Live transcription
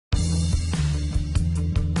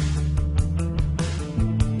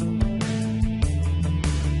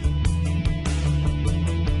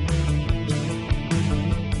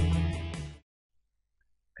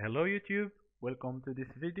Hello YouTube, welcome to this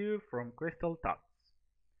video from Crystal Tuts.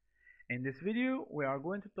 In this video we are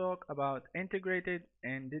going to talk about integrated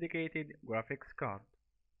and dedicated graphics card.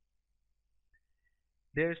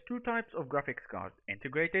 There's two types of graphics card,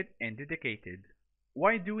 integrated and dedicated.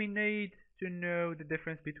 Why do we need to know the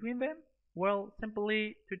difference between them? Well,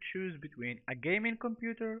 simply to choose between a gaming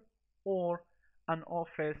computer or an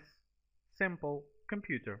office simple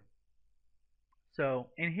computer. So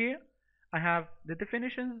in here I have the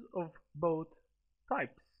definitions of both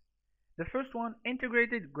types. The first one,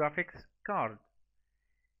 integrated graphics card.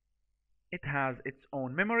 It has its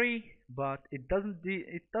own memory, but it doesn't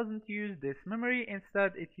use this memory.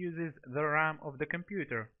 Instead, it uses the RAM of the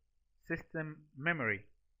computer, system memory.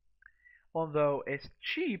 Although it's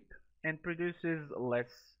cheap and produces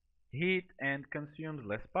less heat and consumes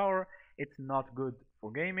less power, it's not good for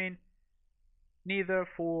gaming, neither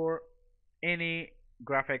for any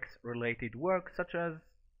graphics related work such as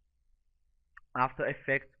After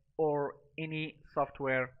Effects or any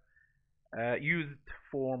software used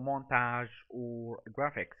for montage or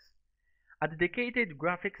graphics. A dedicated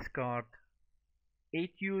graphics card, it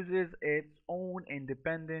uses its own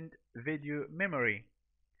independent video memory.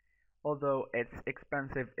 Although it's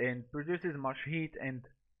expensive and produces much heat and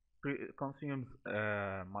consumes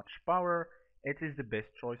much power, it is the best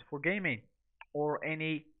choice for gaming or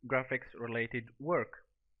any graphics related work.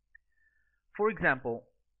 For example,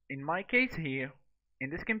 in my case here, in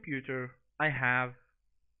this computer, I have,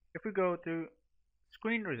 if we go to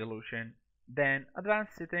screen resolution, then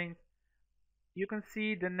advanced settings, you can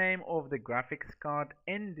see the name of the graphics card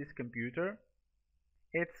in this computer.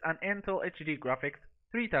 It's an Intel HD Graphics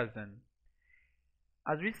 3000.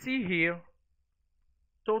 As we see here,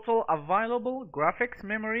 total available graphics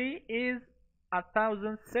memory is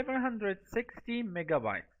 1760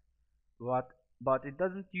 megabytes. But it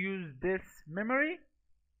doesn't use this memory.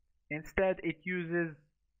 Instead, it uses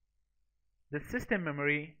the system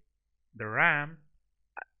memory, the RAM.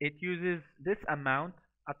 It uses this amount,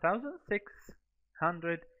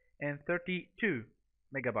 1632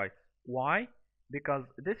 megabytes. Why? Because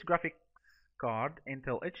this graphics card,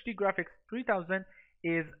 Intel HD Graphics 3000,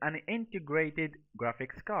 is an integrated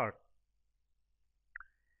graphics card.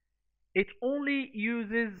 It only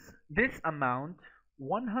uses this amount,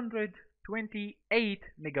 128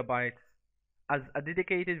 megabytes, as a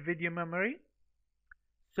dedicated video memory.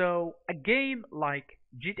 So a game like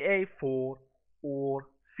GTA 4 or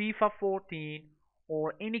FIFA 14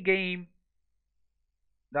 or any game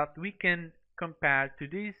that we can compare to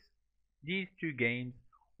these two games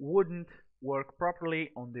wouldn't work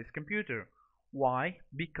properly on this computer. Why?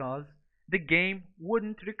 Because the game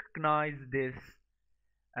wouldn't recognize this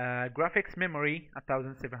graphics memory,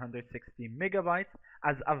 1760 megabytes,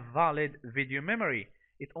 as a valid video memory.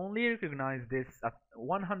 It only recognizes this at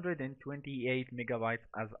 128 megabytes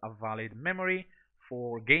as a valid memory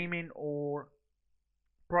for gaming or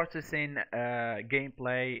processing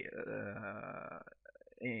gameplay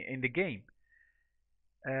in the game.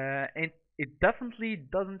 And it definitely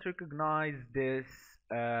doesn't recognize this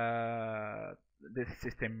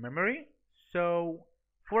system memory. So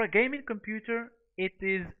for a gaming computer, it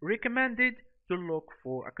is recommended to look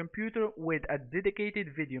for a computer with a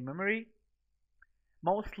dedicated video memory.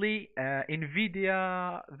 Mostly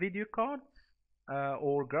NVIDIA video cards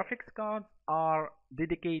or graphics cards are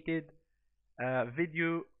dedicated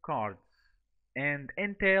video cards, and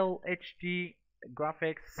Intel HD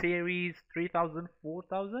Graphics Series 3000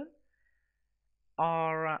 4000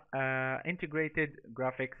 are integrated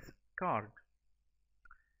graphics card.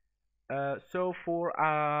 So for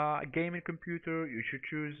a gaming computer, you should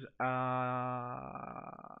choose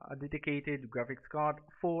a dedicated graphics card.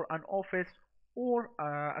 For an office or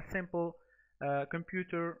a simple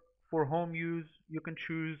computer for home use, you can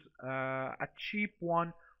choose a cheap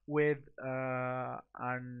one with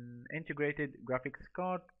an integrated graphics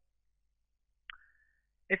card.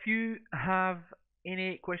 If you have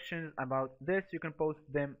any questions about this, you can post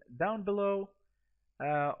them down below.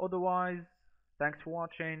 Otherwise, thanks for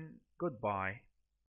watching. Goodbye.